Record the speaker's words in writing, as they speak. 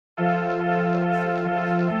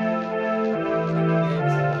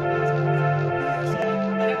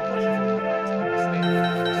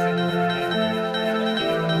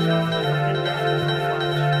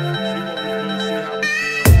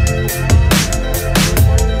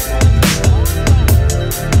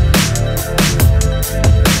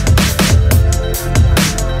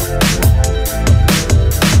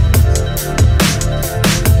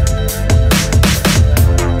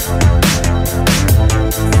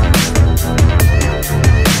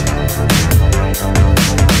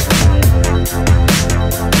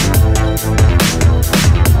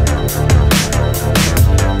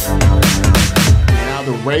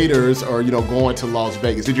Raiders are, going to Las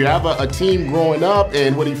Vegas. Did you have a team growing up,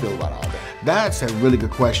 and what do you feel about all that? That's a really good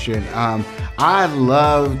question. I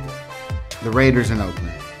love the Raiders in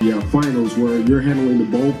Oakland. Yeah, finals where you're handling the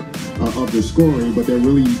bulk of the scoring, but they're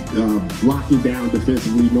really locking down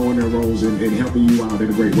defensively, knowing their roles and helping you out in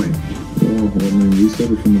a great way. Well, we said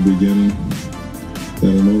it from the beginning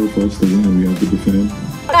that in order for us to win, we have to defend.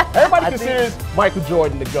 Everybody considers Michael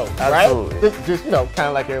Jordan the GOAT, right? Absolutely. Just kind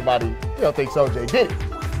of like everybody, thinks OJ did it.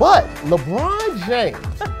 But LeBron James,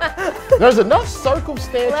 there's enough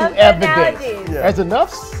circumstantial evidence. There's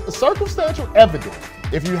enough circumstantial evidence.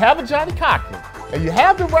 If you have a Johnny Cochran and you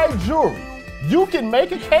have the right jury, you can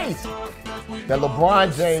make a case that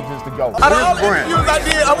LeBron James is the GOAT. Out of all the interviews I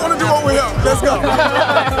did, I want to do one with him. Let's go.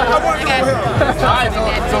 I want to do it with him. All right, so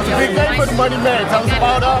it's a big day for the Money Man. Tell us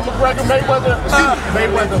about McGregor,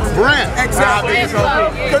 Mayweather, Brent. Exactly.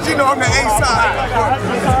 Because I'm the A side.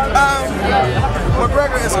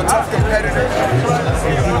 McGregor is a tough competitor.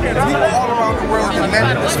 People all around the world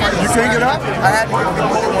demanded this fight. You can't get up? I had to get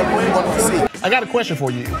what we wanted to see. I got a question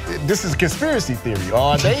for you. This is conspiracy theory.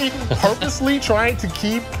 Are they purposely trying to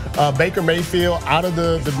keep Baker Mayfield out of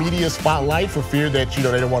the media spotlight for fear that, they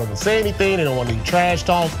don't want him to say anything, they don't want any trash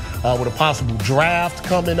talk with a possible draft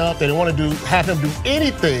coming up. They don't want to have him do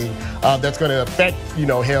anything that's going to affect,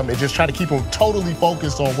 him, and just try to keep him totally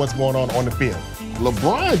focused on what's going on the field.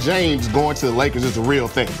 LeBron James going to the Lakers is a real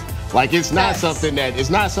thing. Like, it's not something that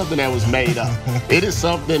was made up. It is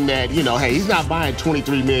something that, hey, he's not buying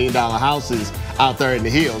 $23 million houses out there in the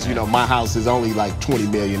hills. My house is only like $20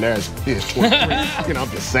 million. Theirs is 23. I'm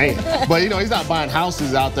just saying. But, he's not buying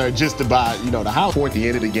houses out there just to buy, the house. Toward the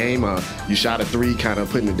end of the game, you shot a three, kind of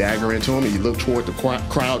putting the dagger into him, and you looked toward the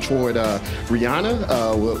crowd toward Rihanna.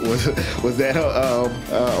 Was that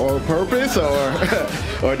on purpose,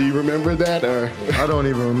 or do you remember that? Or I don't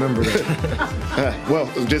even remember that. Well,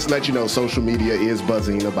 just let you know, social media is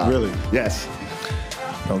buzzing about it. Really? Yes.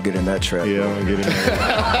 Don't get in that trap. Yeah, I don't get in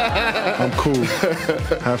that. I'm cool.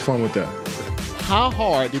 Have fun with that. How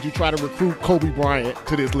hard did you try to recruit Kobe Bryant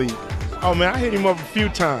to this league? Oh, man, I hit him up a few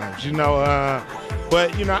times,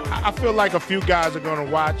 but, I feel like a few guys are going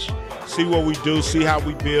to watch, see what we do, see how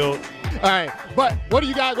we build. All right, but what are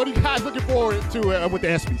you guys looking forward to with the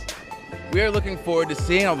ESPYs? We are looking forward to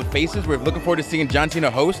seeing all the faces. We're looking forward to seeing John Cena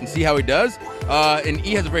host and see how he does. And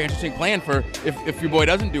E has a very interesting plan for if your boy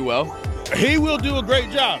doesn't do well. He will do a great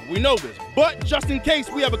job. We know this. But just in case,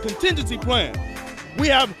 we have a contingency plan. We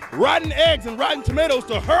have rotten eggs and rotten tomatoes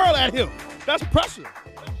to hurl at him. That's pressure.